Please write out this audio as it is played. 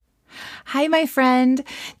Hi, my friend.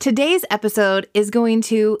 Today's episode is going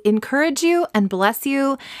to encourage you and bless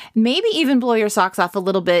you, maybe even blow your socks off a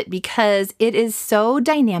little bit because it is so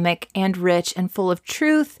dynamic and rich and full of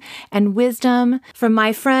truth and wisdom from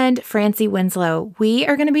my friend, Francie Winslow. We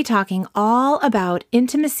are going to be talking all about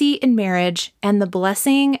intimacy in marriage and the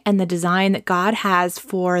blessing and the design that God has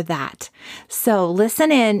for that. So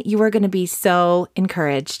listen in. You are going to be so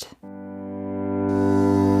encouraged.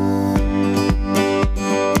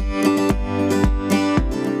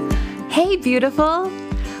 Hey, beautiful.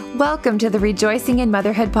 Welcome to the Rejoicing in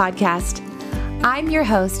Motherhood podcast. I'm your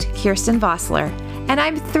host, Kirsten Vossler, and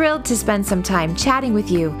I'm thrilled to spend some time chatting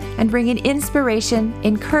with you and bringing inspiration,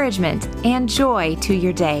 encouragement, and joy to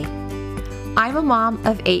your day. I'm a mom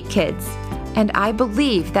of 8 kids, and I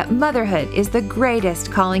believe that motherhood is the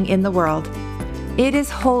greatest calling in the world. It is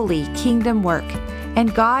holy kingdom work,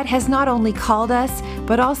 and God has not only called us,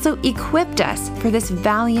 but also equipped us for this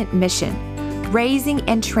valiant mission, raising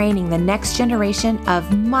and training the next generation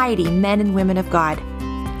of mighty men and women of God.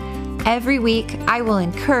 Every week, I will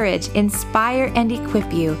encourage, inspire, and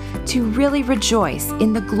equip you to really rejoice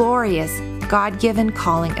in the glorious God-given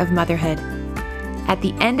calling of motherhood. At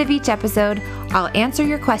the end of each episode, I'll answer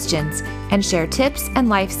your questions and share tips and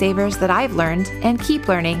lifesavers that I've learned and keep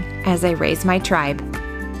learning as I raise my tribe.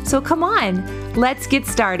 So come on, let's get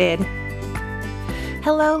started.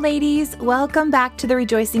 Hello, ladies. Welcome back to the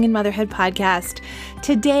Rejoicing in Motherhood podcast.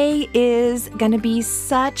 Today is going to be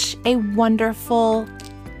such a wonderful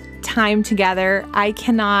time together. I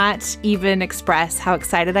cannot even express how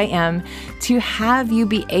excited I am to have you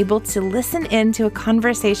be able to listen in to a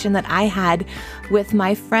conversation that I had with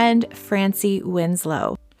my friend, Francie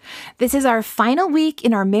Winslow. This is our final week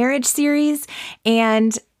in our marriage series,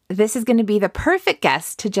 and this is going to be the perfect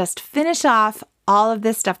guest to just finish off all of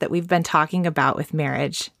this stuff that we've been talking about with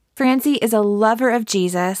marriage. Francie is a lover of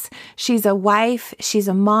Jesus. She's a wife, she's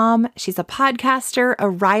a mom, she's a podcaster, a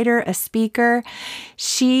writer, a speaker.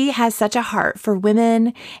 She has such a heart for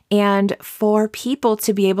women and for people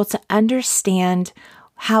to be able to understand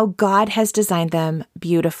how God has designed them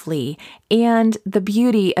beautifully and the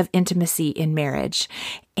beauty of intimacy in marriage.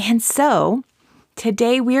 And so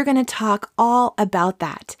today, we are going to talk all about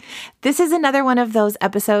that. This is another one of those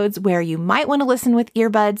episodes where you might want to listen with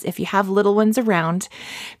earbuds if you have little ones around,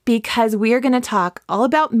 because we are going to talk all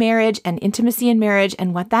about marriage and intimacy in marriage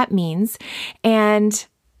and what that means. And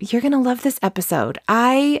you're going to love this episode.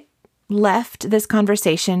 I left this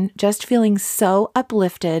conversation just feeling so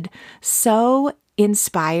uplifted, so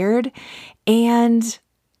inspired. And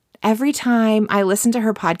every time I listen to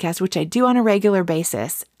her podcast, which I do on a regular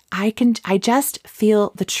basis, I just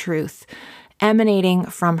feel the truth emanating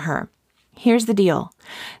from her. Here's the deal.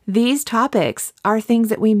 These topics are things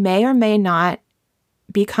that we may or may not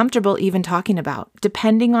be comfortable even talking about,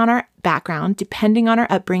 depending on our background, depending on our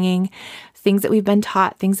upbringing, things that we've been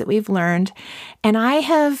taught, things that we've learned. And I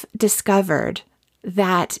have discovered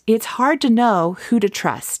that it's hard to know who to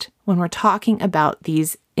trust when we're talking about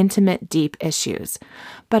these intimate, deep issues.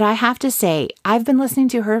 But I have to say, I've been listening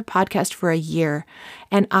to her podcast for a year,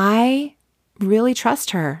 and I really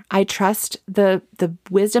trust her. I trust the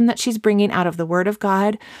wisdom that she's bringing out of the Word of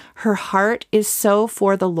God. Her heart is so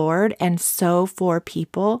for the Lord and so for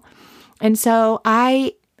people. And so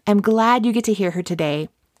I am glad you get to hear her today.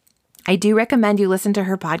 I do recommend you listen to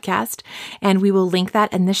her podcast, and we will link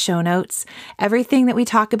that in the show notes. Everything that we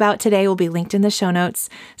talk about today will be linked in the show notes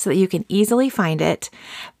so that you can easily find it.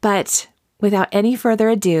 But without any further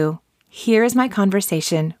ado, here is my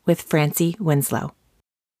conversation with Francie Winslow.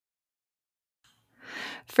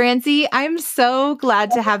 Francie, I'm so glad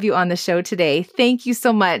to have you on the show today. Thank you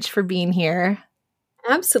so much for being here.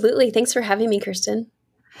 Absolutely. Thanks for having me, Kirsten.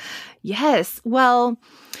 Yes. Well,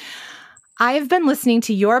 I've been listening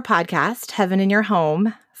to your podcast, Heaven in Your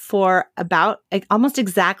Home, for about almost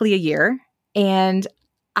exactly a year. And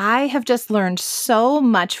I have just learned so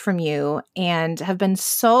much from you and have been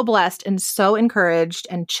so blessed and so encouraged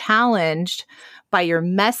and challenged by your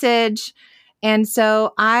message. And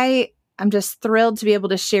so I'm just thrilled to be able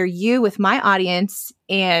to share you with my audience,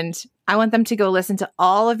 and I want them to go listen to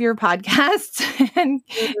all of your podcasts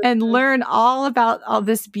and learn all about all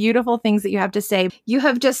this beautiful things that you have to say. You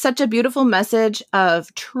have just such a beautiful message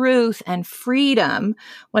of truth and freedom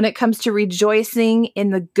when it comes to rejoicing in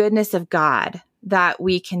the goodness of God that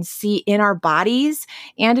we can see in our bodies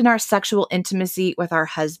and in our sexual intimacy with our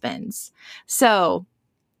husbands. So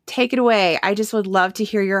take it away. I just would love to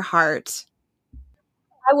hear your heart.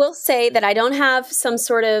 I will say that I don't have some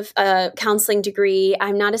sort of counseling degree.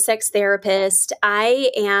 I'm not a sex therapist.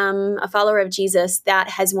 I am a follower of Jesus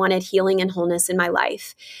that has wanted healing and wholeness in my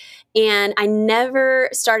life. And I never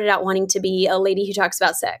started out wanting to be a lady who talks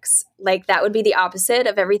about sex. Like that would be the opposite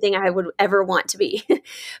of everything I would ever want to be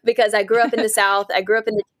because I grew up in the South. I grew up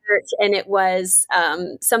in the church, and it was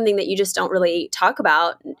something that you just don't really talk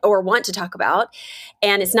about or want to talk about.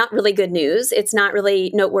 And it's not really good news. It's not really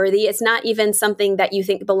noteworthy. It's not even something that you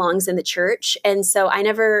think belongs in the church. And so I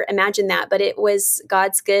never imagined that, but it was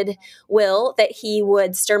God's good will that he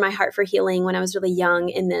would stir my heart for healing when I was really young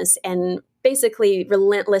in this, and basically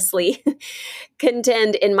relentlessly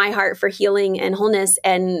contend in my heart for healing and wholeness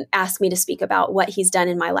and ask me to speak about what he's done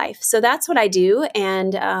in my life. So that's what I do.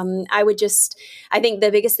 And I think the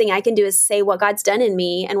biggest thing I can do is say what God's done in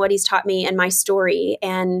me and what he's taught me and my story.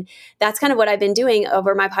 And that's kind of what I've been doing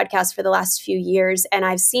over my podcast for the last few years. And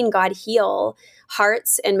I've seen God heal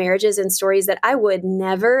hearts and marriages and stories that I would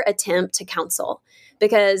never attempt to counsel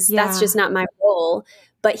because that's just not my role.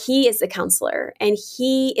 But he is the counselor, and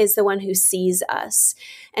he is the one who sees us.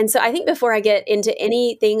 And so I think before I get into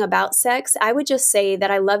anything about sex, I would just say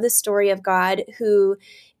that I love the story of God who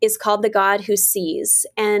is called the God who sees.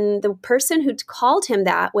 And the person who called him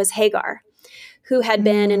that was Hagar, who had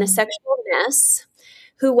been in a sexual mess,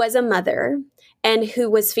 who was a mother, and who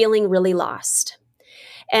was feeling really lost.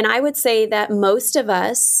 And I would say that most of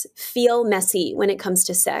us feel messy when it comes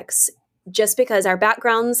to sex, just because our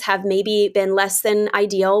backgrounds have maybe been less than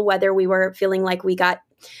ideal, whether we were feeling like we got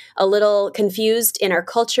a little confused in our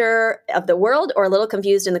culture of the world or a little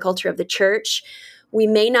confused in the culture of the church. We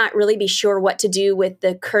may not really be sure what to do with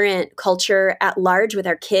the current culture at large with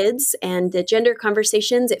our kids and the gender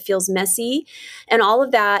conversations. It feels messy. And all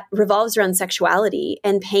of that revolves around sexuality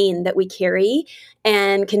and pain that we carry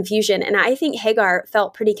and confusion. And I think Hagar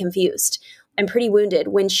felt pretty confused and pretty wounded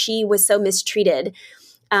when she was so mistreated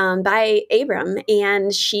by Abram,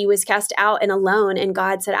 and she was cast out and alone, and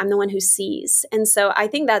God said, I'm the one who sees. And so I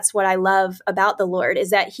think that's what I love about the Lord,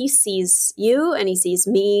 is that he sees you and he sees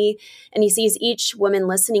me and he sees each woman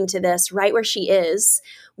listening to this right where she is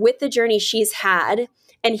with the journey she's had.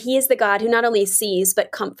 And he is the God who not only sees,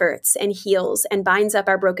 but comforts and heals and binds up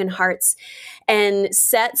our broken hearts and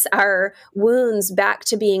sets our wounds back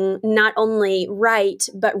to being not only right,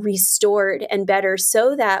 but restored and better,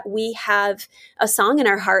 so that we have a song in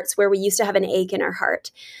our hearts where we used to have an ache in our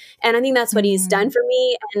heart. And I think that's what he's done for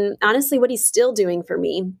me, and honestly, what he's still doing for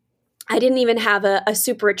me. I didn't even have a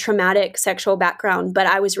super traumatic sexual background, but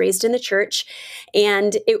I was raised in the church,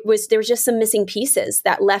 and there was just some missing pieces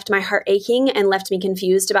that left my heart aching and left me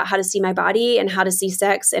confused about how to see my body and how to see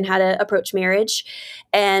sex and how to approach marriage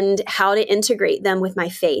and how to integrate them with my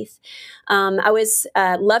faith. I was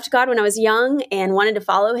loved God when I was young and wanted to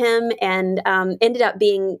follow him, and ended up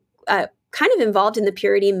being kind of involved in the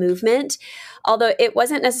purity movement. Although it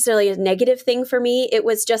wasn't necessarily a negative thing for me, it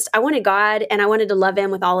was just I wanted God and I wanted to love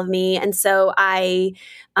him with all of me. And so I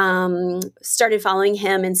started following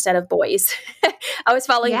him instead of boys. I was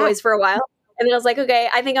following boys for a while. And then I was like, okay,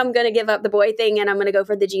 I think I'm going to give up the boy thing and I'm going to go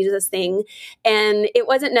for the Jesus thing. And it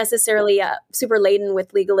wasn't necessarily super laden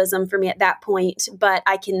with legalism for me at that point, but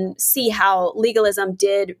I can see how legalism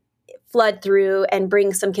did flood through and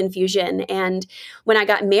bring some confusion. And when I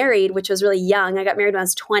got married, which was really young, I got married when I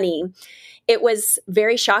was 20. It was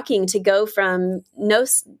very shocking to go from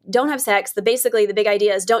don't have sex. Basically the big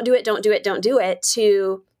idea is don't do it, don't do it, don't do it,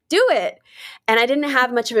 to do it. And I didn't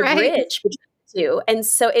have much of a bridge between the two. And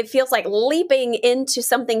so it feels like leaping into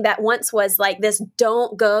something that once was like this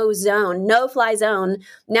don't go zone, no fly zone.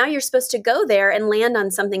 Now you're supposed to go there and land on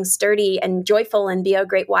something sturdy and joyful and be a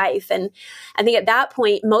great wife. And I think at that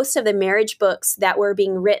point, most of the marriage books that were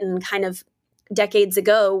being written kind of decades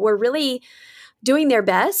ago were really doing their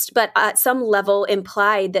best, but at some level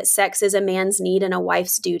implied that sex is a man's need and a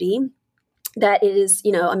wife's duty, that it is,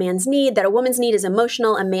 a man's need, that a woman's need is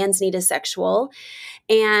emotional, a man's need is sexual.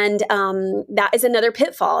 And that is another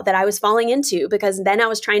pitfall that I was falling into, because then I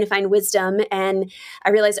was trying to find wisdom and I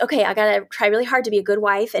realized, okay, I got to try really hard to be a good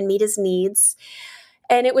wife and meet his needs.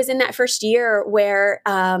 And it was in that first year where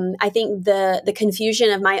I think the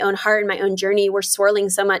confusion of my own heart and my own journey were swirling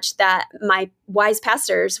so much that my wise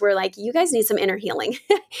pastors were like, you guys need some inner healing.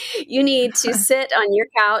 You need to sit on your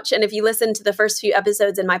couch. And if you listen to the first few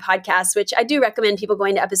episodes in my podcast, which I do recommend people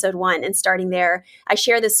going to episode 1 and starting there, I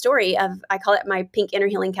share this story of, I call it my pink inner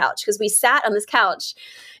healing couch, because we sat on this couch.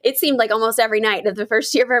 It seemed like almost every night of the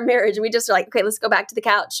first year of our marriage, we just were like, okay, let's go back to the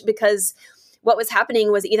couch, because what was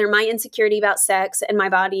happening was either my insecurity about sex and my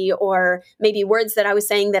body, or maybe words that I was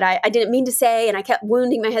saying that I didn't mean to say, and I kept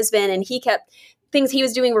wounding my husband, and things he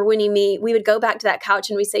was doing were wounding me. We would go back to that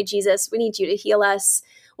couch and we say, Jesus, we need you to heal us.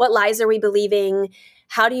 What lies are we believing?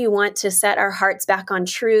 How do you want to set our hearts back on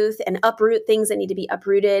truth and uproot things that need to be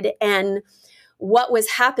uprooted? And what was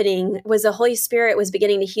happening was the Holy Spirit was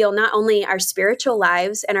beginning to heal not only our spiritual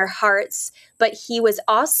lives and our hearts, but he was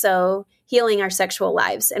also healing our sexual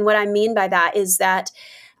lives. And what I mean by that is that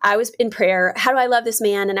I was in prayer, how do I love this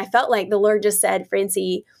man? And I felt like the Lord just said,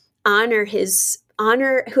 Francie, honor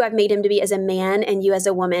who I've made him to be as a man and you as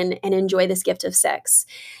a woman, and enjoy this gift of sex.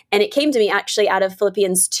 And it came to me actually out of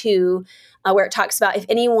Philippians 2, where it talks about if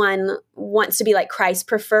anyone wants to be like Christ,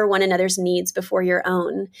 prefer one another's needs before your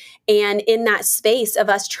own. And in that space of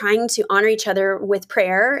us trying to honor each other with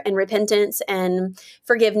prayer and repentance and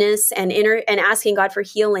forgiveness and asking God for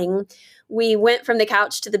healing, we went from the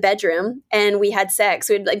couch to the bedroom and we had sex.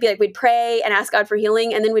 We'd pray and ask God for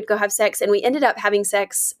healing, and then we'd go have sex. And we ended up having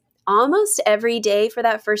sex almost every day for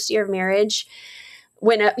that first year of marriage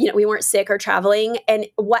when we weren't sick or traveling. And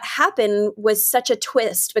what happened was such a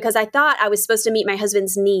twist, because I thought I was supposed to meet my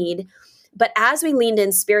husband's need. But as we leaned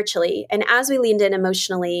in spiritually, and as we leaned in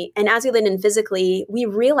emotionally, and as we leaned in physically, we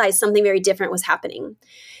realized something very different was happening.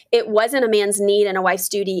 It wasn't a man's need and a wife's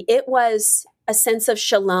duty. It was a sense of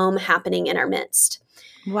shalom happening in our midst.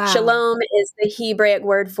 Wow. Shalom is the Hebraic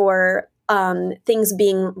word for things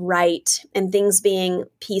being right and things being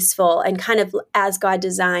peaceful and kind of as God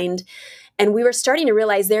designed. And we were starting to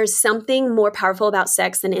realize there's something more powerful about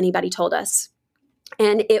sex than anybody told us.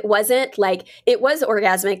 And it wasn't like, it was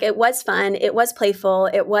orgasmic, it was fun, it was playful,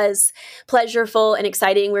 it was pleasureful and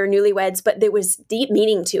exciting. We were newlyweds, but there was deep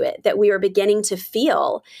meaning to it that we were beginning to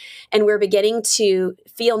feel. And we were beginning to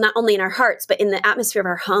feel not only in our hearts, but in the atmosphere of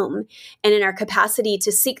our home and in our capacity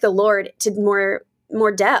to seek the Lord to more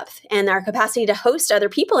depth, and our capacity to host other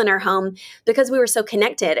people in our home because we were so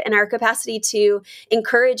connected, and our capacity to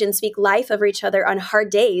encourage and speak life over each other on hard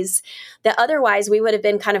days that otherwise we would have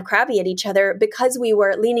been kind of crabby at each other, because we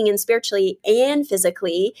were leaning in spiritually and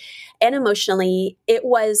physically and emotionally. It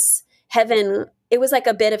was heaven. It was like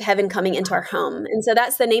a bit of heaven coming into our home. And so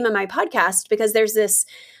that's the name of my podcast, because there's this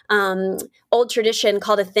old tradition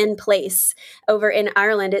called a thin place over in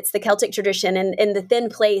Ireland. It's the Celtic tradition. And the thin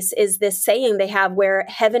place is this saying they have where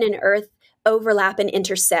heaven and earth overlap and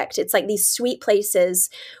intersect. It's like these sweet places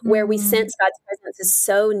where we sense God's presence is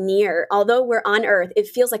so near. Although we're on earth, it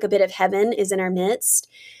feels like a bit of heaven is in our midst.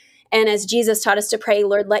 And as Jesus taught us to pray,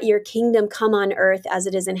 Lord, let your kingdom come on earth as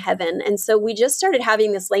it is in heaven. And so we just started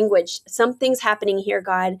having this language. Something's happening here,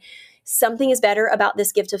 God. Something is better about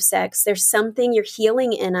this gift of sex. There's something you're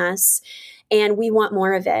healing in us, and we want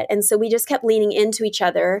more of it. And so we just kept leaning into each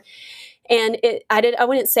other. And I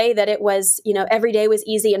wouldn't say that it was, every day was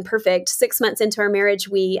easy and perfect. 6 months into our marriage,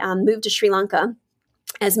 we moved to Sri Lanka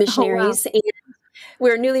as missionaries. Oh, wow. And we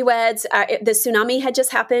were newlyweds. The tsunami had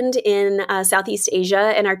just happened in Southeast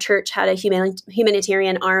Asia, and our church had a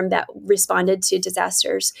humanitarian arm that responded to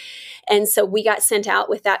disasters. And so we got sent out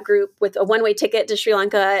with that group with a one-way ticket to Sri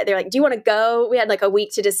Lanka. They're like, do you want to go? We had like a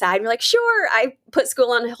week to decide. We're like, sure. I put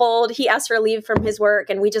school on hold. He asked for a leave from his work,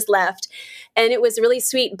 and we just left. And it was really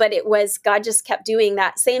sweet, but it was, God just kept doing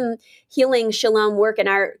that same healing shalom work in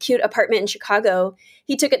our cute apartment in Chicago.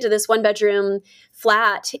 He took it to this one-bedroom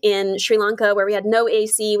flat in Sri Lanka where we had no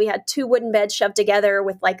AC. We had 2 wooden beds shoved together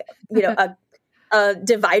with like, a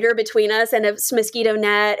divider between us and a mosquito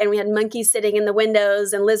net. And we had monkeys sitting in the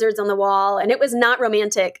windows and lizards on the wall. And it was not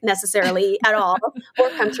romantic necessarily at all or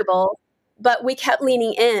comfortable, but we kept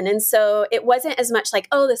leaning in. And so it wasn't as much like,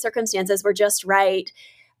 oh, the circumstances were just right.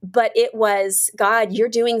 But it was, God, you're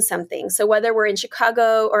doing something. So whether we're in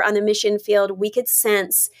Chicago or on the mission field, we could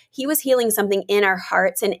sense he was healing something in our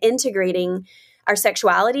hearts and integrating our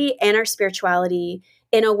sexuality and our spirituality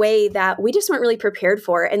in a way that we just weren't really prepared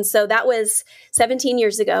for. And so that was 17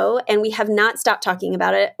 years ago, and we have not stopped talking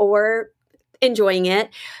about it or enjoying it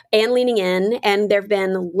and leaning in. And there have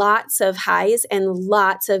been lots of highs and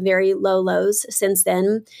lots of very low lows since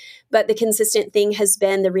then. But the consistent thing has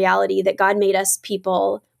been the reality that God made us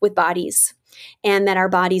people with bodies, and that our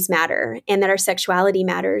bodies matter, and that our sexuality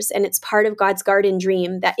matters. And it's part of God's garden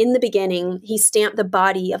dream that in the beginning, he stamped the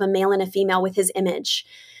body of a male and a female with his image,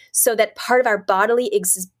 so that part of our bodily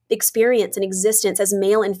experience and existence as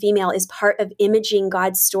male and female is part of imaging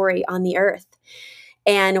God's story on the earth.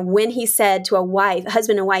 And when he said to a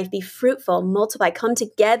husband and wife, be fruitful, multiply, come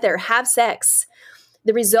together, have sex,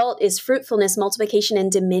 the result is fruitfulness, multiplication,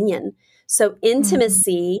 and dominion. So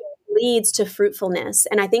intimacy leads to fruitfulness.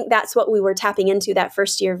 And I think that's what we were tapping into that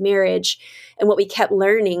first year of marriage. And what we kept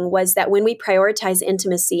learning was that when we prioritize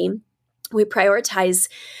intimacy, we prioritize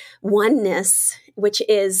oneness, which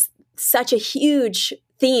is such a huge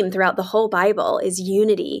theme throughout the whole Bible, is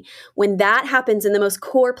unity. When that happens in the most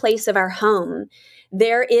core place of our home,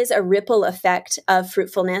 there is a ripple effect of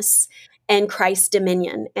fruitfulness and Christ's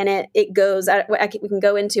dominion. And it goes, we can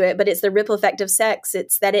go into it, but it's the ripple effect of sex.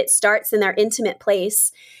 It's that it starts in our intimate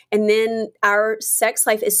place. And then our sex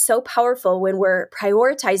life is so powerful when we're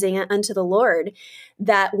prioritizing it unto the Lord,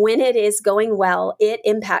 that when it is going well, it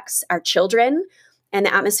impacts our children and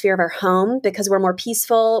the atmosphere of our home, because we're more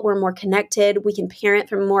peaceful, we're more connected, we can parent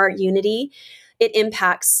from more unity. It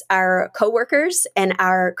impacts our coworkers and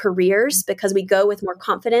our careers, because we go with more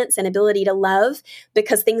confidence and ability to love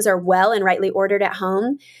because things are well and rightly ordered at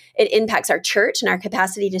home. It impacts our church and our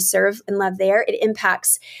capacity to serve and love there. It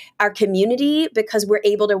impacts our community because we're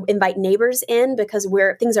able to invite neighbors in, because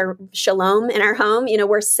things are shalom in our home.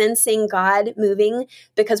 We're sensing God moving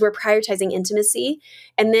because we're prioritizing intimacy.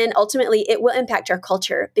 And then ultimately it will impact our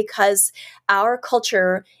culture, because our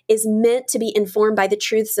culture is meant to be informed by the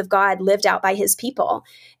truths of God lived out by his people.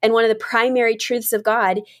 And one of the primary truths of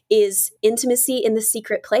God is intimacy in the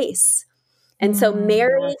secret place. And so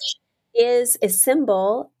marriage is a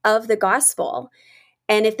symbol of the gospel.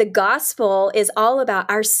 And if the gospel is all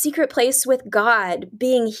about our secret place with God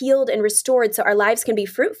being healed and restored so our lives can be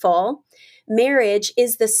fruitful, marriage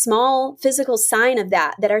is the small physical sign of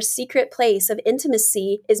that our secret place of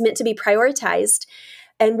intimacy is meant to be prioritized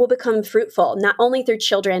and will become fruitful, not only through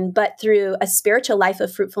children, but through a spiritual life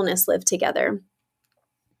of fruitfulness lived together.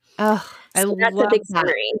 Oh, so that's a big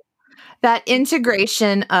summary. That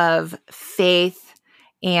integration of faith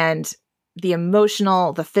and the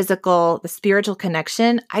emotional, the physical, the spiritual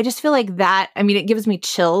connection. I just feel like that, it gives me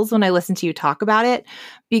chills when I listen to you talk about it,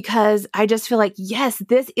 because I just feel like, yes,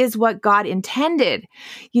 this is what God intended,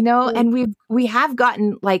 and we have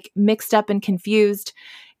gotten like mixed up and confused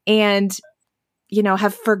and,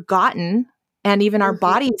 have forgotten, and even our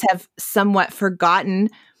bodies have somewhat forgotten,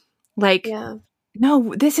 like,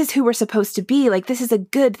 no, this is who we're supposed to be. Like, this is a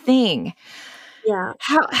good thing. Yeah.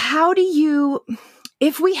 How do you,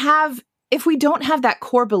 if we don't have that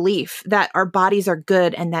core belief that our bodies are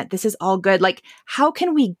good and that this is all good, like, how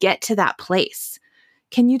can we get to that place?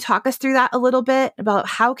 Can you talk us through that a little bit about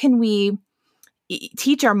how can we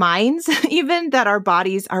teach our minds even that our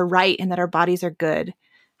bodies are right and that our bodies are good?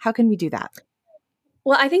 How can we do that?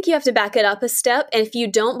 Well, I think you have to back it up a step. And if you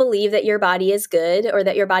don't believe that your body is good or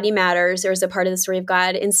that your body matters or is a part of the story of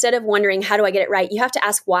God, instead of wondering, how do I get it right? You have to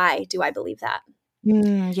ask, why do I believe that?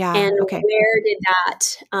 Yeah. And okay. where did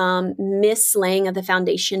that mislaying of the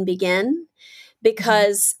foundation begin?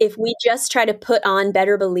 Because if we just try to put on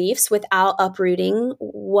better beliefs without uprooting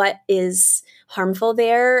what is harmful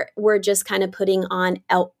there, we're just kind of putting on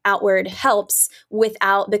outward helps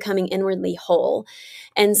without becoming inwardly whole.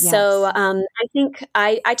 And so I think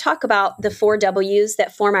I talk about the 4 W's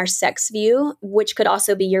that form our sex view, which could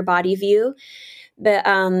also be your body view.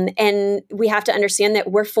 And we have to understand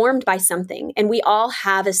that we're formed by something, and we all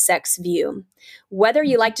have a sex view. Whether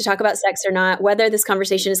you like to talk about sex or not, whether this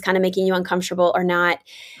conversation is kind of making you uncomfortable or not,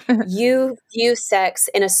 you view sex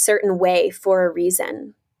in a certain way for a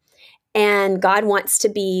reason. And God wants to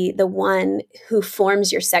be the one who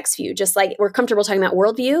forms your sex view. Just like we're comfortable talking about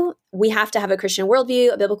worldview, we have to have a Christian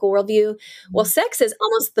worldview, a biblical worldview. Well, sex is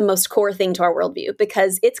almost the most core thing to our worldview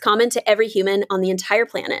because it's common to every human on the entire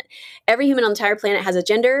planet. Every human on the entire planet has a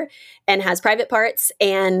gender and has private parts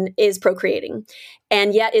and is procreating.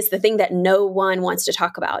 And yet it's the thing that no one wants to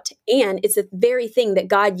talk about. And it's the very thing that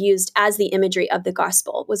God used as the imagery of the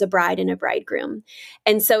gospel, was a bride and a bridegroom.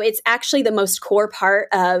 And so it's actually the most core part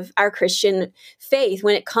of our Christian faith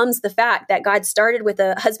when it comes to the fact that God started with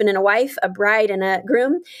a husband and a wife, a bride and a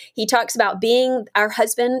groom. He talks about being our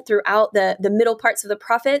husband throughout the middle parts of the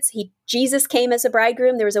prophets. Jesus came as a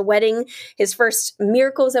bridegroom. There was a wedding. His first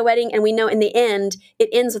miracle is a wedding. And we know in the end, it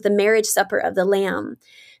ends with the marriage supper of the Lamb.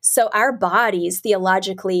 So our bodies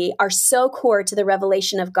theologically are so core to the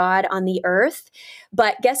revelation of God on the earth.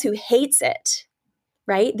 But guess who hates it?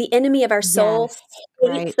 Right? The enemy of our soul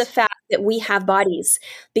hates the fact that we have bodies,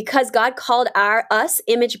 because God called us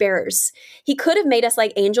image bearers. He could have made us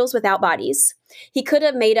like angels without bodies. He could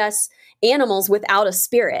have made us animals without a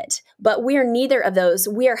spirit, but we are neither of those.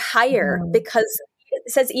 We are higher because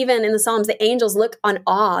it says even in the Psalms, the angels look on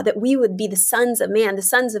awe that we would be the sons of man, the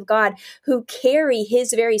sons of God who carry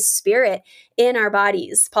his very spirit in our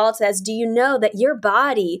bodies. Paul says, do you know that your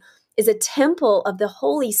body is a temple of the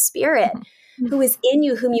Holy Spirit who is in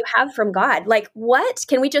you, whom you have from God? Like, what?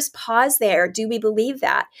 Can we just pause there? Do we believe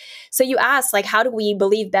that? So you ask, like, how do we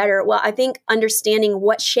believe better? Well, I think understanding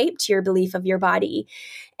what shaped your belief of your body.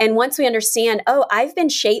 And once we understand, oh, I've been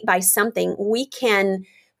shaped by something, we can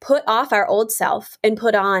put off our old self and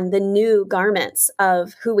put on the new garments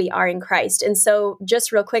of who we are in Christ. And so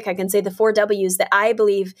just real quick, I can say the 4 W's that I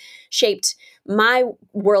believe shaped my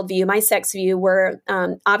worldview, my sex view were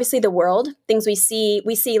obviously the world, things we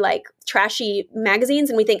see like trashy magazines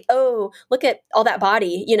and we think, oh, look at all that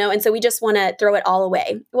body, and so we just want to throw it all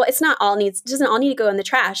away. Well, it doesn't all need to go in the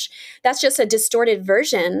trash. That's just a distorted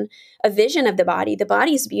version, a vision of the body. The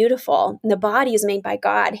body is beautiful. And the body is made by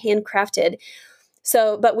God, handcrafted.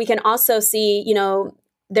 So, but we can also see,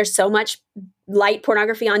 there's so much light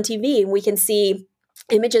pornography on TV. We can see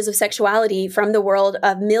images of sexuality from the world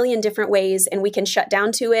a million different ways, and we can shut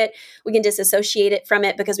down to it. We can disassociate it from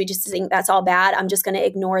it because we just think that's all bad. I'm just going to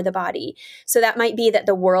ignore the body. So that might be that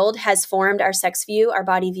the world has formed our sex view, our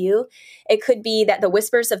body view. It could be that the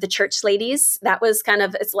whispers of the church ladies, that was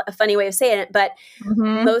it's a funny way of saying it, but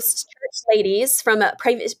most church ladies from a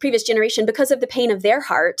previous generation, because of the pain of their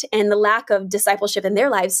heart and the lack of discipleship in their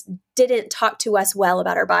lives, didn't talk to us well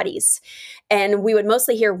about our bodies. And we would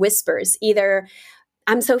mostly hear whispers, either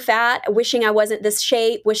I'm so fat, wishing I wasn't this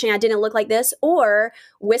shape, wishing I didn't look like this, or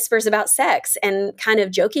whispers about sex and kind of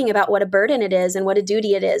joking about what a burden it is and what a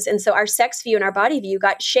duty it is. And so our sex view and our body view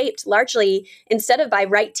got shaped largely, instead of by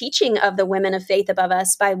right teaching of the women of faith above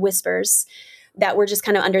us, by whispers that were just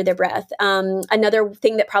kind of under their breath. Another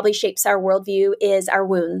thing that probably shapes our worldview is our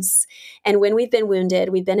wounds. And when we've been wounded,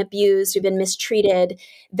 we've been abused, we've been mistreated,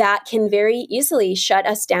 that can very easily shut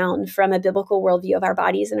us down from a biblical worldview of our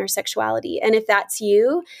bodies and our sexuality. And if that's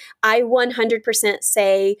you, I 100%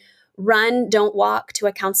 say, run, don't walk to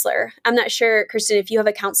a counselor. I'm not sure, Kirsten, if you have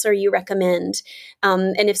a counselor you recommend.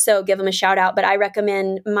 And if so, give them a shout out. But I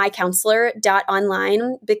recommend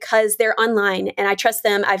mycounselor.online because they're online and I trust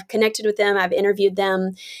them. I've connected with them. I've interviewed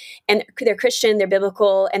them and they're Christian, they're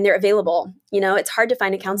biblical, and they're available. It's hard to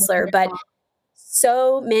find a counselor, but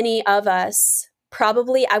so many of us,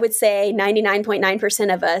 probably I would say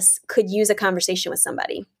 99.9% of us could use a conversation with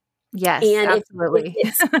somebody. Yes, and absolutely.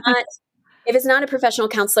 If it's not a professional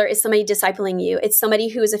counselor, it's somebody discipling you. It's somebody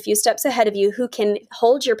who is a few steps ahead of you, who can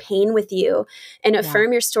hold your pain with you and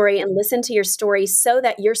affirm your story and listen to your story so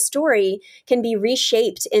that your story can be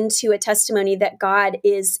reshaped into a testimony that God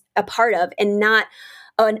is a part of and not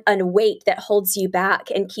a weight that holds you back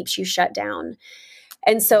and keeps you shut down.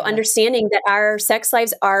 And so understanding that our sex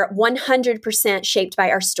lives are 100% shaped by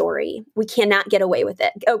our story. We cannot get away with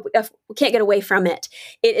it. We can't get away from it.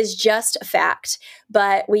 It is just a fact,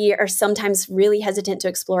 but we are sometimes really hesitant to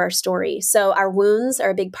explore our story. So our wounds are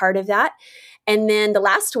a big part of that. And then the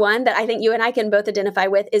last one that I think you and I can both identify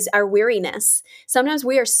with is our weariness. Sometimes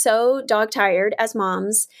we are so dog-tired as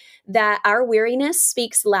moms that our weariness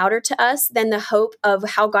speaks louder to us than the hope of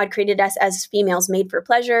how God created us as females, made for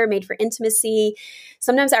pleasure, made for intimacy.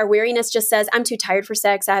 Sometimes our weariness just says, I'm too tired for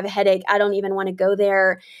sex. I have a headache. I don't even want to go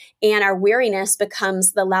there. And our weariness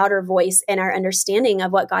becomes the louder voice in our understanding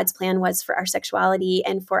of what God's plan was for our sexuality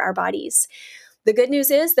and for our bodies. The good news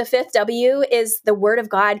is the 5th W is the word of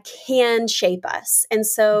God can shape us. And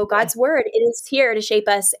so God's word, it is here to shape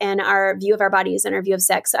us and our view of our bodies and our view of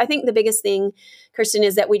sex. So I think the biggest thing, Kirsten,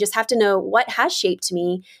 is that we just have to know what has shaped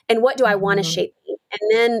me and what do I want to shape me.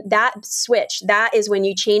 And then that switch, that is when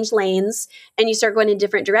you change lanes and you start going in a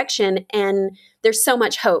different direction. And there's so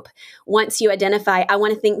much hope once you identify, I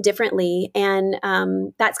want to think differently. And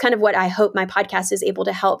that's kind of what I hope my podcast is able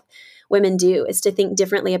to help women do, is to think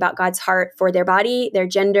differently about God's heart for their body, their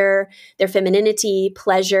gender, their femininity,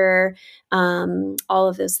 pleasure, all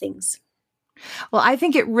of those things. Well, I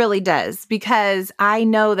think it really does, because I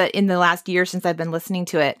know that in the last year since I've been listening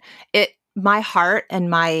to it, my heart and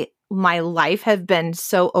my life have been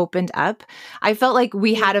so opened up. I felt like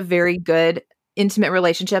we had a very good, intimate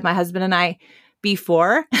relationship, my husband and I,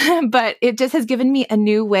 before, but it just has given me a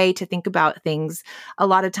new way to think about things a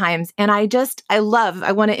lot of times. And I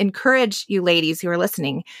want to encourage you ladies who are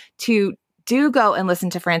listening to do go and listen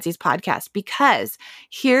to Francie's podcast, because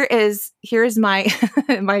here is my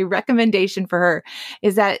my recommendation for her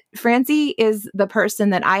is that Francie is the person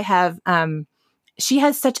that I have. She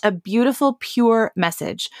has such a beautiful, pure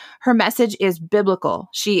message. Her message is biblical.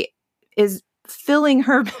 She is filling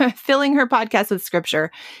her podcast with scripture.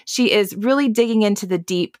 She is really digging into the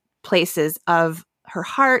deep places of her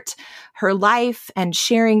heart, her life, and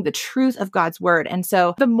sharing the truth of God's word. And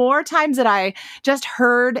so the more times that I just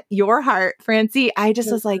heard your heart, Francie, I just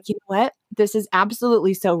was like, you know what? This is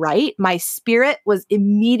absolutely so right. My spirit was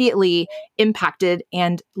immediately impacted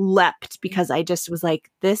and leapt, because I just was like,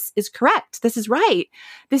 this is correct. This is right.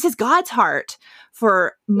 This is God's heart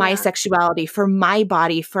for my sexuality, for my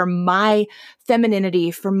body, for my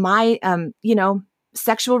femininity, for my,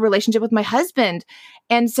 sexual relationship with my husband.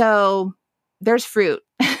 And so there's fruit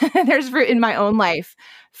There's fruit in my own life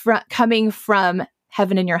coming from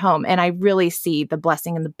heaven in your home. And I really see the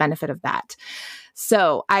blessing and the benefit of that.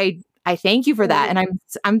 So I thank you for that.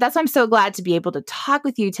 And that's why I'm so glad to be able to talk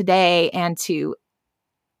with you today and to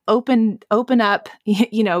open up,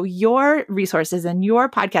 your resources and your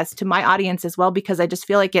podcast to my audience as well, because I just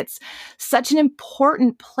feel like it's such an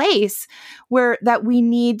important place that we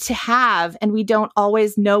need to have, and we don't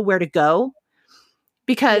always know where to go,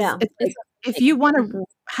 because if you want to,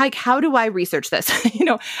 how do I research this?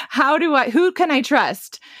 Who can I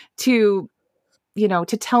trust to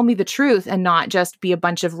tell me the truth and not just be a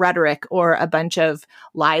bunch of rhetoric or a bunch of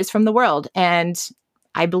lies from the world? And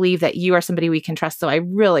I believe that you are somebody we can trust. So I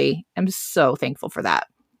really am so thankful for that.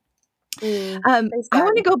 I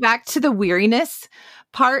want to go back to the weariness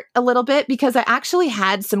part a little bit, because I actually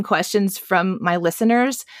had some questions from my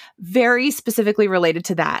listeners very specifically related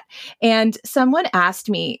to that. And someone asked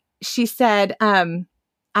me, she said, I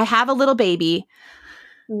have a little baby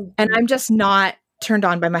and I'm just not turned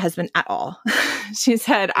on by my husband at all. She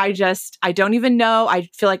said, I don't even know. I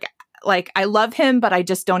feel like I love him, but I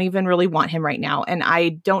just don't even really want him right now. And I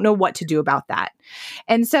don't know what to do about that.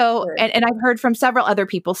 And so, and I've heard from several other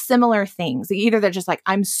people, similar things. Either they're just like,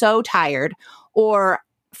 I'm so tired, or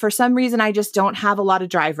for some reason, I just don't have a lot of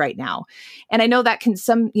drive right now. And I know that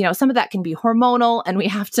some of that can be hormonal, and we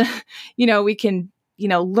have to, we can,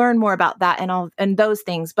 learn more about that and those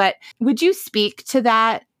things. But would you speak to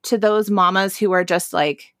that, to those mamas who are just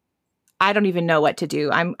like, I don't even know what to do.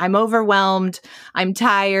 I'm overwhelmed. I'm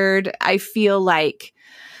tired. I feel like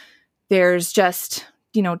there's just,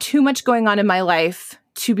 too much going on in my life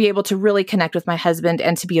to be able to really connect with my husband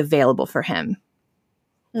and to be available for him.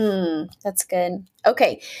 That's good.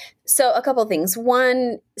 Okay. So a couple things.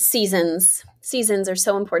 One, seasons are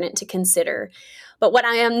so important to consider. But what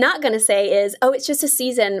I am not going to say is, it's just a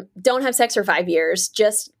season. Don't have sex for 5 years.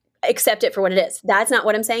 Just accept it for what it is. That's not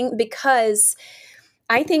what I'm saying, because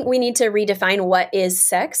I think we need to redefine what is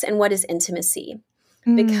sex and what is intimacy.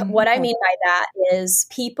 Because what I mean by that is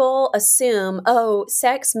people assume,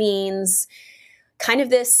 sex means kind of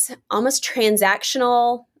this almost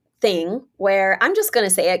transactional thing where, I'm just going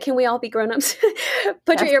to say it. Can we all be grownups?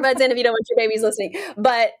 Put your earbuds in if you don't want your babies listening.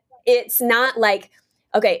 But it's not like,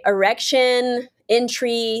 okay, erection,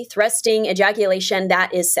 entry, thrusting, ejaculation,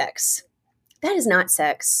 that is sex. That is not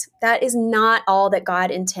sex. That is not all that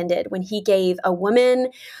God intended when he gave a woman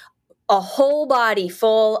a whole body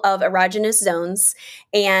full of erogenous zones,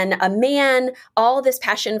 and a man all this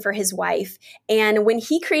passion for his wife. And when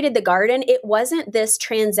he created the garden, it wasn't this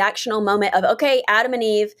transactional moment of, okay, Adam and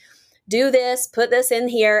Eve, do this, put this in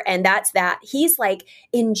here, and that's that. He's like,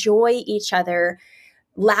 enjoy each other,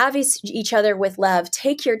 lavish each other with love,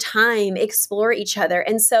 take your time, explore each other.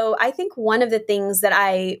 And so I think one of the things that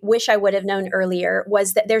I wish I would have known earlier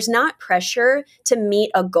was that there's not pressure to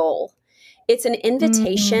meet a goal. It's an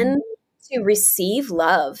invitation to receive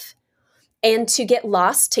love and to get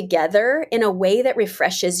lost together in a way that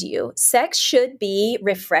refreshes you. Sex should be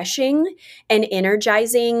refreshing and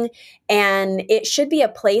energizing, and it should be a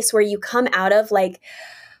place where you come out of like,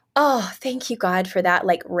 oh, thank you, God, for that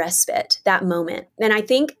like respite, that moment. And I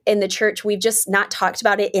think in the church, we've just not talked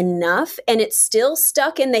about it enough. And it's still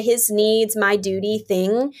stuck in the his needs, my duty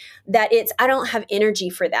thing, that I don't have energy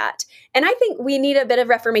for that. And I think we need a bit of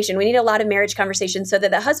reformation. We need a lot of marriage conversations so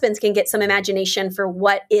that the husbands can get some imagination for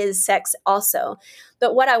what is sex also.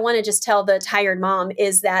 But what I want to just tell the tired mom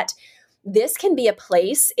is that this can be a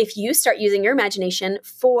place, if you start using your imagination,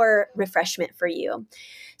 for refreshment for you.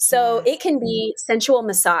 So it can be sensual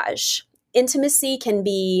massage. Intimacy can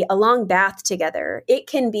be a long bath together. It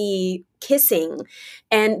can be kissing.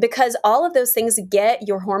 And because all of those things get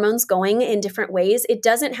your hormones going in different ways, it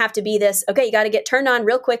doesn't have to be this, okay, you got to get turned on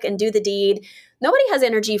real quick and do the deed. Nobody has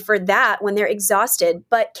energy for that when they're exhausted.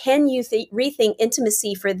 But can you rethink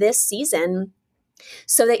intimacy for this season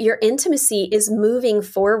so that your intimacy is moving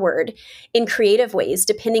forward in creative ways,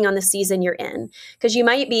 depending on the season you're in? Because you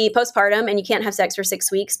might be postpartum and you can't have sex for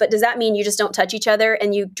 6 weeks, but does that mean you just don't touch each other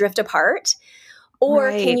and you drift apart?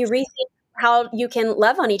 Or can you rethink how you can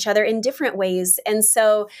love on each other in different ways? And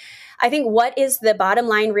so I think what is the bottom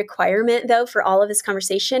line requirement, though, for all of this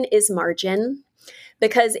conversation is margin,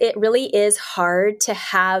 because it really is hard to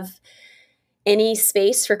have any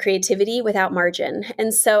space for creativity without margin.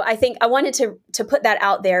 And so I think I wanted to put that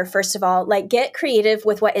out there. First of all, like, get creative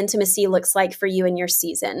with what intimacy looks like for you in your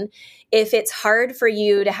season. If it's hard for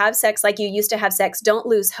you to have sex like you used to have sex, don't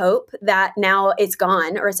lose hope that now it's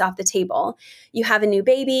gone or it's off the table. You have a new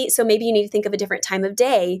baby, so maybe you need to think of a different time of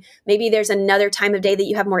day. Maybe there's another time of day that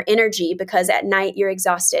you have more energy because at night you're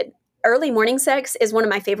exhausted. early morning sex is one of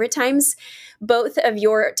my favorite times. Both of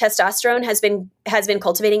your testosterone has been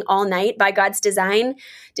cultivating all night by God's design.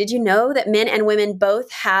 Did you know that men and women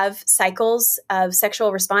both have cycles of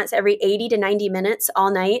sexual response every 80 to 90 minutes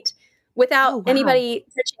all night without anybody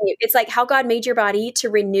touching you? It's like how God made your body to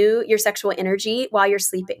renew your sexual energy while you're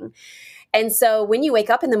sleeping. And so when you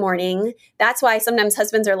wake up in the morning, that's why sometimes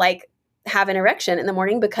husbands are like, have an erection in the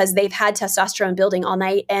morning because they've had testosterone building all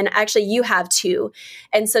night. And actually you have too.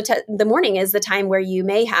 And so the morning is the time where you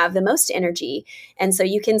may have the most energy. And so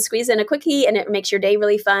you can squeeze in a quickie and it makes your day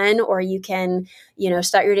really fun, or you can,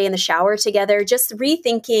 start your day in the shower together, just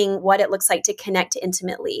rethinking what it looks like to connect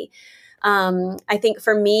intimately. I think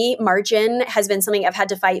for me, margin has been something I've had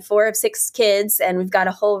to fight for. I have 6 kids and we've got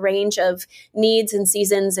a whole range of needs and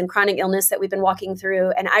seasons and chronic illness that we've been walking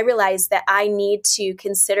through. And I realized that I need to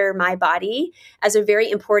consider my body as a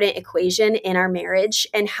very important equation in our marriage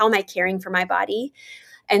and how am I caring for my body.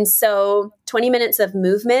 And so 20 minutes of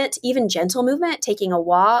movement, even gentle movement, taking a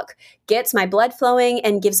walk, gets my blood flowing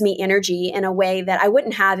and gives me energy in a way that I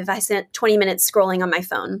wouldn't have if I spent 20 minutes scrolling on my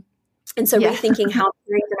phone. And so rethinking how I'm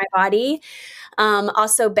caring for my body.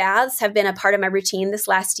 Also, baths have been a part of my routine this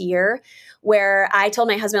last year, where I told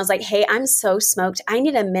my husband, I was like, hey, I'm so smoked. I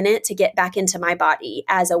need a minute to get back into my body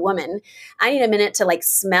as a woman. I need a minute to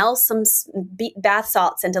smell some bath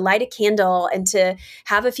salts and to light a candle and to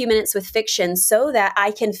have a few minutes with fiction so that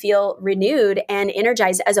I can feel renewed and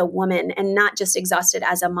energized as a woman and not just exhausted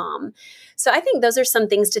as a mom. So I think those are some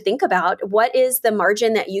things to think about. What is the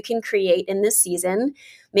margin that you can create in this season?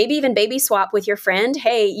 Maybe even baby swap with your friend.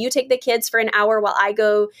 Hey, you take the kids for an hour while I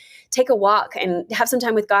go take a walk and have some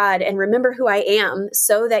time with God and remember who I am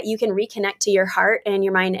so that you can reconnect to your heart and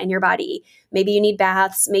your mind and your body. Maybe you need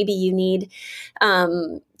baths. Maybe you need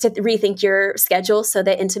to rethink your schedule so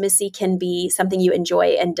that intimacy can be something you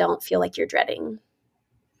enjoy and don't feel like you're dreading.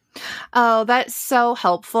 Oh, that's so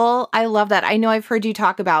helpful. I love that. I know I've heard you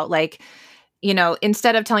talk about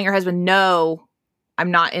instead of telling your husband, no, I'm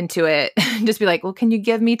not into it, just be like, well, can you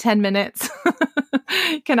give me 10 minutes?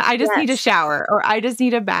 I just need a shower or I just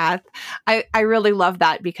need a bath. I really love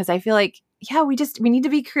that because I feel like, we need to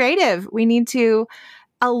be creative. We need to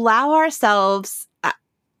allow ourselves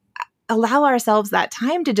that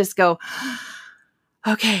time to just go,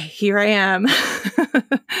 okay, here I am.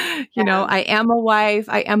 I am a wife,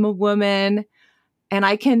 I am a woman, and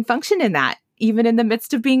I can function in that, even in the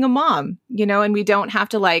midst of being a mom, and we don't have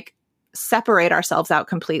to separate ourselves out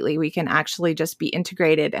completely. We can actually just be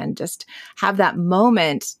integrated and just have that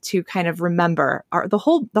moment to kind of remember the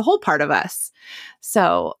whole part of us.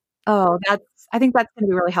 So, I think that's going to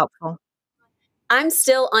be really helpful. I'm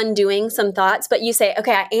still undoing some thoughts, but you say,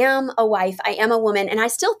 okay, I am a wife, I am a woman. And I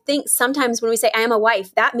still think sometimes when we say I am a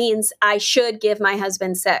wife, that means I should give my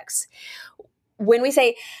husband sex. When we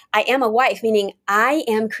say I am a wife, meaning I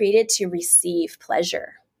am created to receive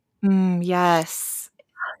pleasure. Yes.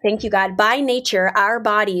 Thank you, God. By nature, our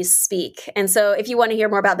bodies speak. And so if you want to hear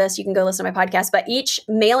more about this, you can go listen to my podcast. But each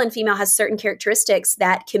male and female has certain characteristics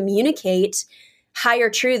that communicate higher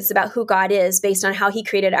truths about who God is based on how he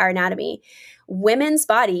created our anatomy. Women's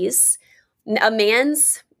bodies, a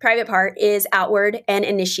man's private part is outward and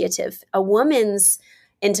initiative. A woman's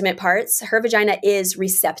intimate parts, her vagina is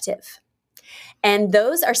receptive. And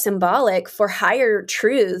those are symbolic for higher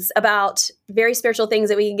truths about very spiritual things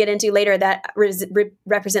that we can get into later that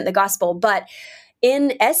represent the gospel. But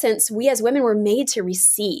in essence, we as women were made to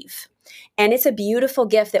receive. And it's a beautiful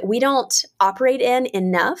gift that we don't operate in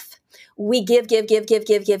enough. We give.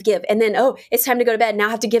 And then, it's time to go to bed. Now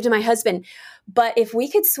I have to give to my husband. But if we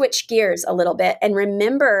could switch gears a little bit and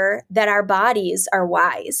remember that our bodies are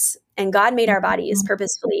wise and God made our bodies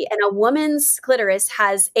purposefully, and a woman's clitoris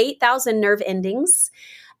has 8,000 nerve endings.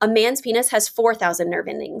 A man's penis has 4,000 nerve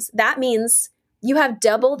endings. That means you have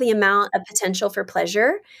double the amount of potential for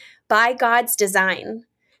pleasure by God's design.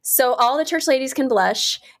 So all the church ladies can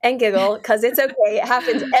blush and giggle because it's okay. It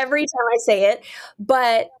happens every time I say it.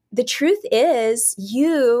 But the truth is,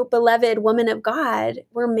 you, beloved woman of God,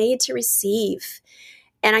 were made to receive.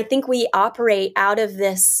 And I think we operate out of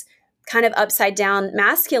this kind of upside down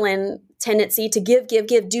masculine tendency to give,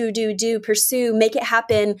 do, pursue, make it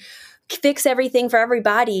happen, fix everything for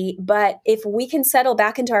everybody. But if we can settle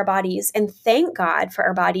back into our bodies and thank God for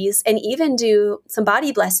our bodies and even do some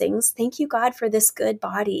body blessings, thank you, God, for this good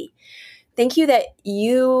body. Thank you that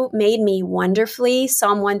you made me wonderfully,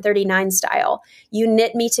 Psalm 139 style. You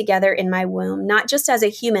knit me together in my womb, not just as a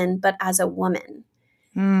human, but as a woman.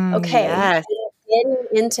 Okay. Yes. Getting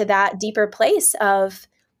into that deeper place of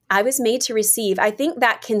I was made to receive. I think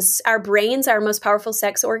that our brains are our most powerful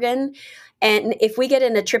sex organ. And if we get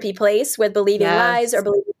in a trippy place with believing lies or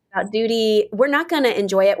believing about duty, we're not going to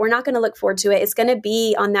enjoy it. We're not going to look forward to it. It's going to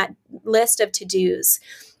be on that list of to-dos.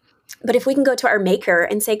 But if we can go to our maker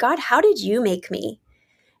and say, God, how did you make me?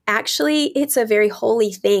 Actually, it's a very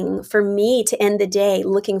holy thing for me to end the day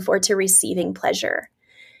looking forward to receiving pleasure.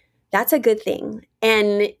 That's a good thing.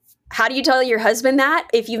 And how do you tell your husband that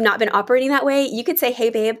if you've not been operating that way? You could say, hey,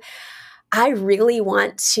 babe, I really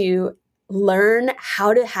want to learn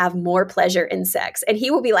how to have more pleasure in sex. And he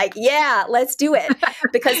will be like, yeah, let's do it,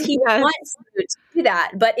 because he wants to do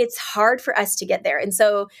that. But it's hard for us to get there. And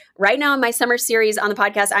so right now in my summer series on the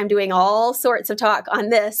podcast, I'm doing all sorts of talk on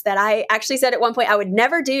this that I actually said at one point I would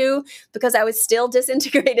never do because I was still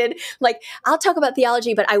disintegrated. Like, I'll talk about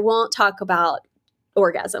theology, but I won't talk about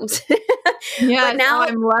orgasms. Yeah, but now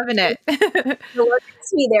I'm loving it. The Lord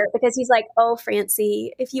gets me there because he's like, oh,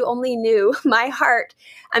 Francie, if you only knew my heart,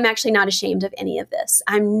 I'm actually not ashamed of any of this.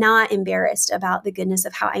 I'm not embarrassed about the goodness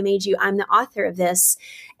of how I made you. I'm the author of this,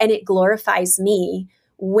 and it glorifies me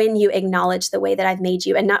when you acknowledge the way that I've made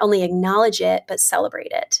you, and not only acknowledge it, but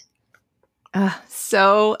celebrate it.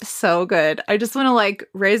 So good. I just want to like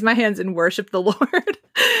raise my hands and worship the Lord.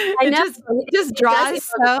 I know. It just draws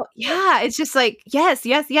it's just like, yes.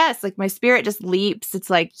 Like my spirit just leaps. It's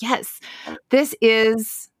like, yes, this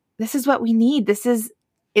is what we need.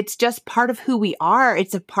 It's just part of who we are.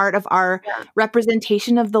 It's a part of our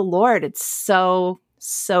representation of the Lord. It's so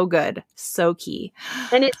good. So key.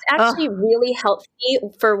 And it's actually really healthy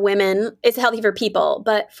for women. It's healthy for people,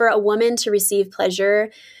 but for a woman to receive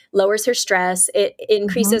pleasure lowers her stress. It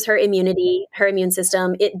increases her immunity, her immune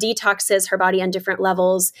system. It detoxes her body on different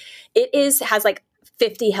levels. Has like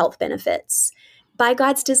 50 health benefits by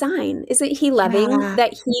God's design. Isn't he loving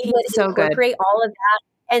that he would incorporate all of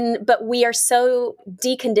that? But we are so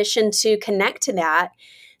deconditioned to connect to that,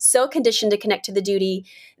 so conditioned to connect to the duty,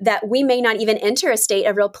 that we may not even enter a state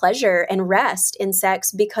of real pleasure and rest in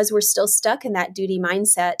sex because we're still stuck in that duty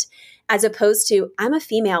mindset, as opposed to, I'm a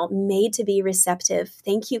female made to be receptive.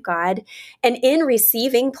 Thank you, God. And in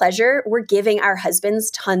receiving pleasure, we're giving our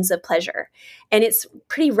husbands tons of pleasure. And it's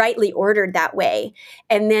pretty rightly ordered that way.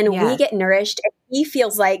 And then we get nourished, and he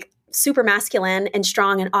feels like super masculine and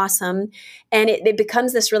strong and awesome. And it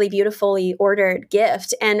becomes this really beautifully ordered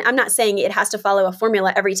gift. And I'm not saying it has to follow a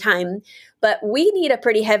formula every time, but we need a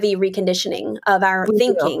pretty heavy reconditioning of our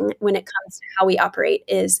thinking when it comes to how we operate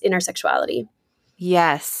is in our sexuality.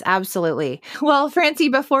 Yes, absolutely. Well, Francie,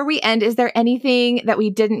 before we end, is there anything that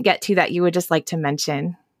we didn't get to that you would just like to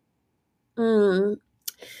mention?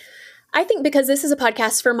 I think because this is a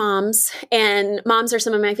podcast for moms, and moms are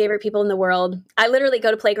some of my favorite people in the world. I literally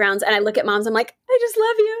go to playgrounds and I look at moms. I'm like, I just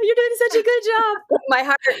love you. You're doing such a good job. My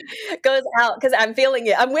heart goes out because I'm feeling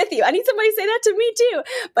it. I'm with you. I need somebody to say that to me too.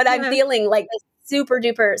 But I'm feeling like this super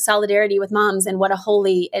duper solidarity with moms, and what a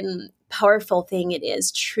holy and powerful thing it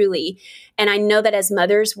is, truly. And I know that as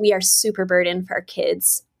mothers, we are super burdened for our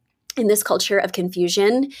kids in this culture of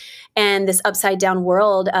confusion and this upside down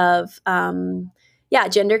world of,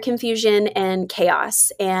 gender confusion and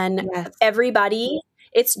chaos. And everybody,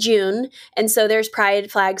 it's June. And so there's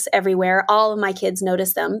pride flags everywhere. All of my kids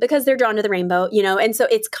notice them because they're drawn to the rainbow, and so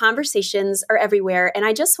it's conversations are everywhere. And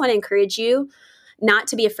I just want to encourage you not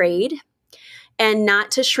to be afraid and not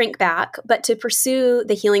to shrink back, but to pursue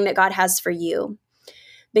the healing that God has for you.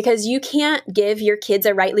 Because you can't give your kids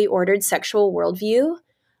a rightly ordered sexual worldview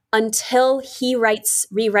until he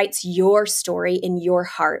rewrites your story in your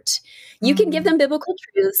heart. You can give them biblical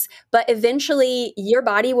truths, but eventually your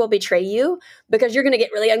body will betray you because you're going to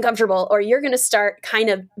get really uncomfortable, or you're going to start kind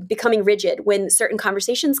of becoming rigid when certain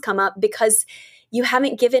conversations come up because you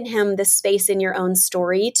haven't given him the space in your own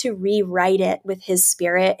story to rewrite it with his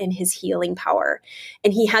spirit and his healing power.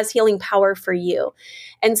 And he has healing power for you.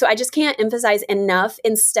 And so I just can't emphasize enough,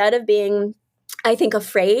 instead of being, I think,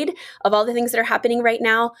 afraid of all the things that are happening right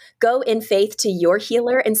now, go in faith to your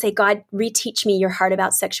healer and say, God, reteach me your heart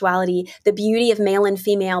about sexuality, the beauty of male and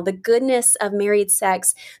female, the goodness of married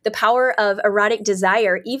sex, the power of erotic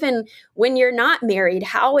desire, even when you're not married.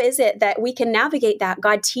 How is it that we can navigate that?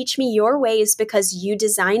 God, teach me your ways, because you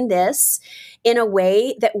designed this in a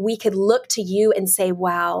way that we could look to you and say,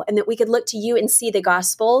 wow, and that we could look to you and see the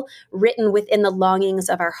gospel written within the longings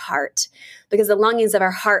of our heart, because the longings of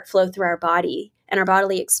our heart flow through our body and our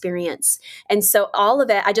bodily experience. And so all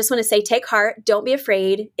of it, I just want to say, take heart, don't be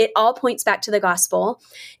afraid. It all points back to the gospel.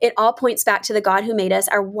 It all points back to the God who made us,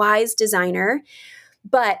 our wise designer.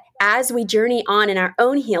 But as we journey on in our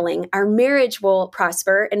own healing, our marriage will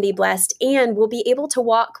prosper and be blessed, and we'll be able to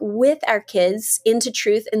walk with our kids into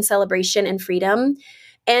truth and celebration and freedom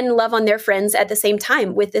and love on their friends at the same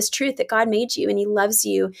time with this truth that God made you and he loves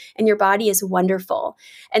you and your body is wonderful.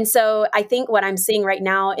 And so I think what I'm seeing right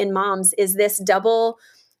now in moms is this double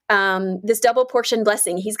portion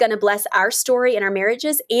blessing. He's going to bless our story and our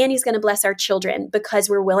marriages, and he's going to bless our children because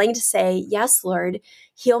we're willing to say, yes, Lord,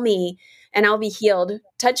 heal me and I'll be healed.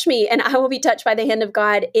 Touch me and I will be touched by the hand of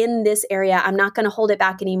God in this area. I'm not going to hold it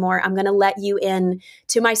back anymore. I'm going to let you in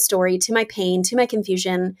to my story, to my pain, to my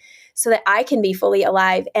confusion, so that I can be fully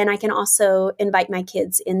alive. And I can also invite my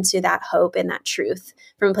kids into that hope and that truth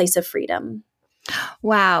from a place of freedom.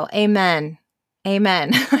 Wow. Amen.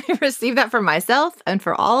 Amen. I received that for myself and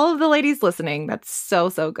for all of the ladies listening. That's so,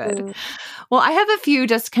 so good. Well, I have a few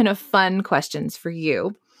just kind of fun questions for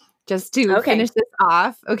you just to finish this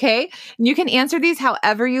off. Okay. And you can answer these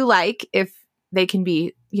however you like. If they can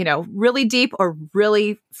be, really deep or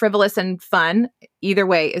really frivolous and fun, either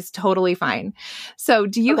way is totally fine. So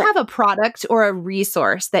do you have a product or a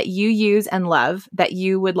resource that you use and love that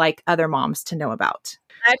you would like other moms to know about?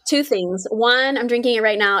 I have two things. One, I'm drinking it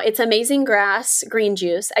right now. It's Amazing Grass green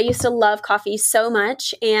juice. I used to love coffee so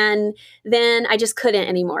much, and then I just couldn't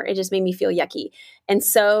anymore. It just made me feel yucky. And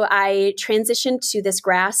so I transitioned to this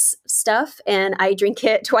grass stuff, and I drink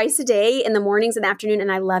it twice a day in the mornings and the afternoon,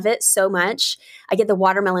 and I love it so much. I get the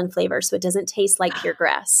watermelon flavor, so it doesn't taste like pure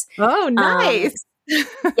grass. Oh, nice.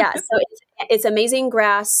 Yeah, so it's Amazing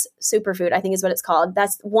Grass Superfood, I think is what it's called.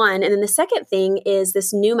 That's one. And then the second thing is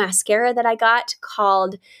this new mascara that I got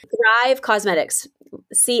called Thrive Causemetics,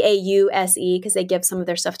 Cause, because they give some of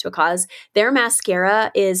their stuff to a cause. Their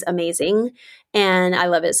mascara is amazing, and I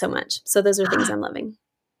love it so much. So those are things I'm loving.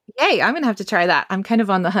 Yay, I'm going to have to try that. I'm kind of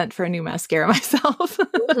on the hunt for a new mascara myself.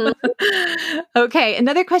 Okay,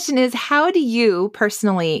 another question is, how do you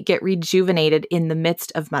personally get rejuvenated in the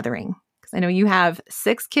midst of mothering? I know you have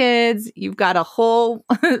 6 kids. You've got a whole,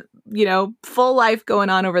 full life going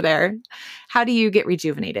on over there. How do you get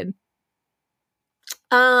rejuvenated?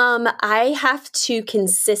 I have to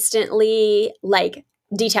consistently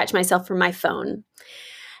detach myself from my phone.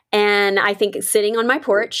 And I think sitting on my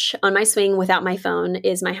porch, on my swing without my phone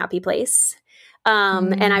is my happy place.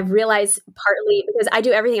 And I've realized partly because I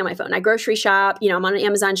do everything on my phone. I grocery shop, I'm on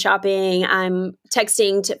Amazon shopping, I'm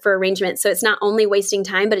texting for arrangements. So it's not only wasting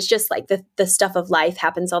time, but it's just like the stuff of life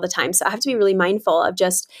happens all the time. So I have to be really mindful of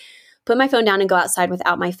just put my phone down and go outside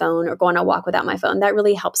without my phone or go on a walk without my phone. That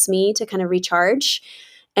really helps me to kind of recharge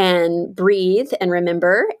and breathe and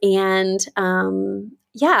remember. And,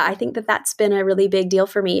 I think that's been a really big deal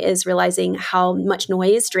for me, is realizing how much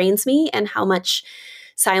noise drains me and how much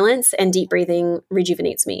silence and deep breathing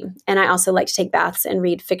rejuvenates me. And I also like to take baths and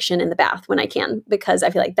read fiction in the bath when I can, because I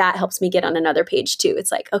feel like that helps me get on another page too.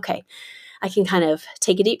 It's like, okay, I can kind of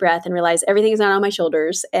take a deep breath and realize everything is not on my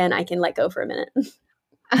shoulders and I can let go for a minute.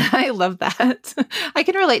 I love that. I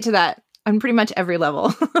can relate to that on pretty much every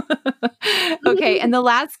level. Okay. And the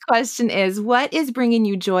last question is, what is bringing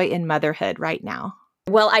you joy in motherhood right now?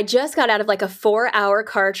 Well, I just got out of like a 4-hour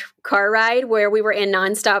car ride where we were in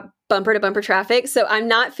nonstop bumper to bumper traffic. So I'm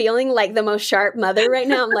not feeling like the most sharp mother right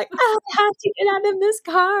now. I'm like, I have to get out of this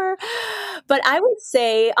car. But I would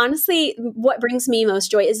say, honestly, what brings me most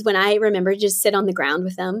joy is when I remember to just sit on the ground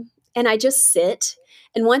with them and I just sit.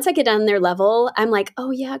 And once I get on their level, I'm like,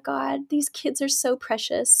 oh yeah, God, these kids are so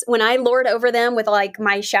precious. When I lord over them with like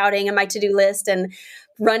my shouting and my to-do list and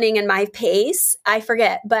running and my pace, I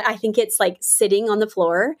forget. But I think it's like sitting on the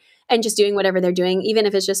floor and just doing whatever they're doing, even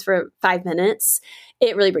if it's just for 5 minutes,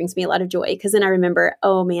 it really brings me a lot of joy, because then I remember,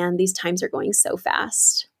 oh man, these times are going so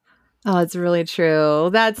fast. Oh, it's really true.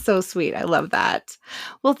 That's so sweet. I love that.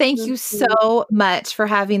 Well, thank you so much for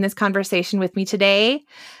having this conversation with me today.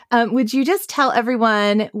 Would you just tell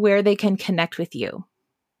everyone where they can connect with you?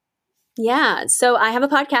 Yeah. So I have a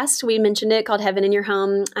podcast. We mentioned it, called Heaven in Your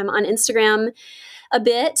Home. I'm on Instagram a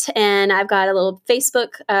bit, and I've got a little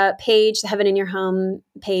Facebook page, the Heaven in Your Home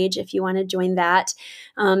page, if you want to join that.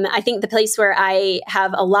 I think the place where I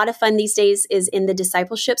have a lot of fun these days is in the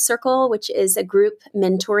Discipleship Circle, which is a group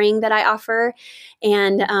mentoring that I offer.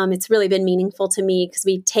 And it's really been meaningful to me, because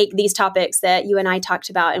we take these topics that you and I talked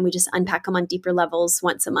about and we just unpack them on deeper levels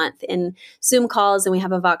once a month in Zoom calls, and we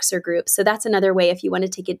have a Voxer group. So that's another way if you want to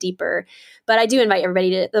take it deeper. But I do invite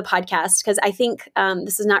everybody to the podcast, because I think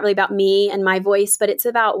this is not really about me and my voice, but it's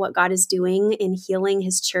about what God is doing in healing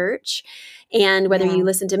his church. And whether you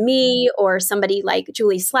listen to me or somebody like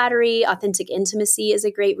Julie Slattery, Authentic Intimacy is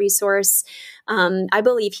a great resource. I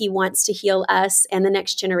believe he wants to heal us and the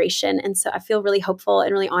next generation. And so I feel really hopeful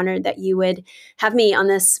and really honored that you would have me on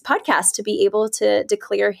this podcast to be able to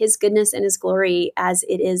declare his goodness and his glory as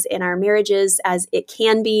it is in our marriages, as it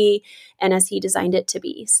can be, and as he designed it to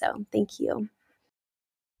be. So thank you.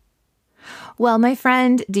 Well, my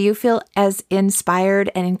friend, do you feel as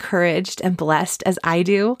inspired and encouraged and blessed as I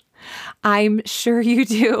do? I'm sure you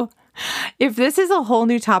do. If this is a whole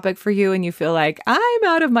new topic for you and you feel like, I'm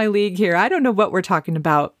out of my league here, I don't know what we're talking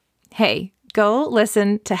about, hey, go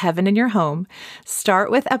listen to Heaven in Your Home.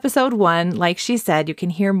 Start with episode 1. Like she said, you can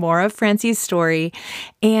hear more of Francie's story,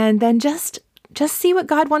 and then just see what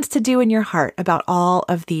God wants to do in your heart about all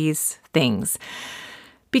of these things.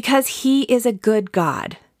 Because He is a good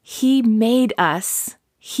God. He made us.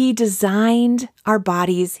 He designed our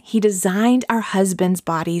bodies. He designed our husbands'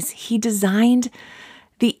 bodies. He designed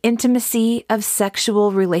the intimacy of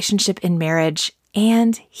sexual relationship in marriage,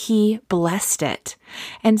 and He blessed it.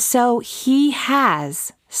 And so He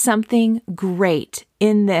has something great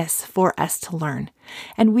in this for us to learn.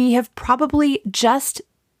 And we have probably just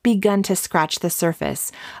begun to scratch the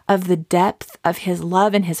surface of the depth of His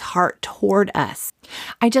love and His heart toward us.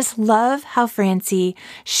 I just love how Francie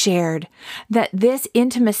shared that this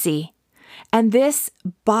intimacy and this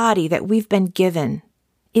body that we've been given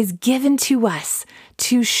is given to us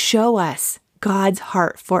to show us God's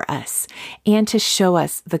heart for us and to show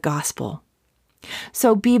us the gospel.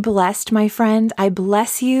 So be blessed, my friend. I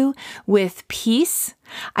bless you with peace.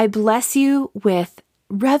 I bless you with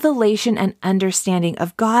revelation and understanding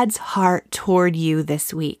of God's heart toward you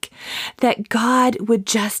this week. That God would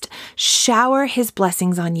just shower His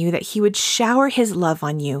blessings on you, that He would shower His love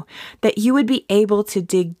on you, that you would be able to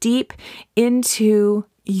dig deep into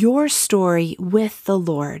your story with the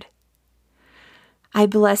Lord. I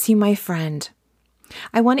bless you, my friend.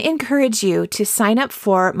 I want to encourage you to sign up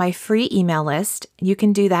for my free email list. You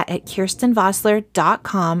can do that at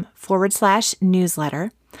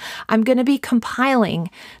kirstenvossler.com/newsletter. I'm going to be compiling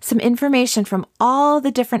some information from all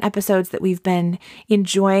the different episodes that we've been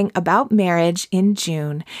enjoying about marriage in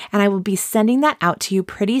June, and I will be sending that out to you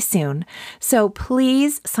pretty soon. So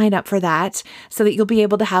please sign up for that so that you'll be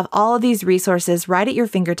able to have all of these resources right at your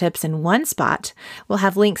fingertips in one spot. We'll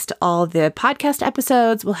have links to all the podcast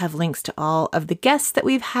episodes. We'll have links to all of the guests that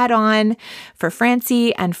we've had on for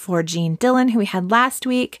Francie and for Jean Dillon, who we had last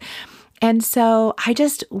week. And so I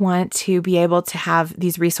just want to be able to have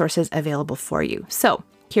these resources available for you. So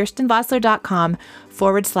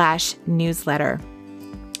kirstenvossler.com/newsletter.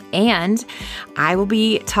 And I will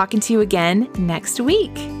be talking to you again next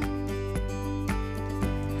week.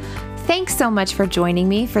 Thanks so much for joining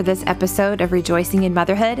me for this episode of Rejoicing in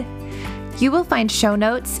Motherhood. You will find show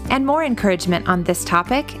notes and more encouragement on this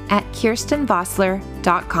topic at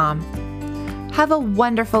kirstenvossler.com. Have a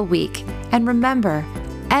wonderful week, and remember,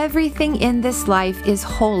 everything in this life is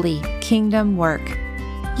holy kingdom work.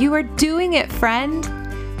 You are doing it, friend.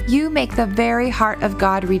 You make the very heart of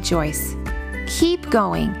God rejoice. Keep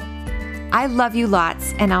going. I love you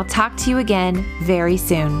lots, and I'll talk to you again very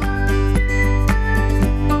soon.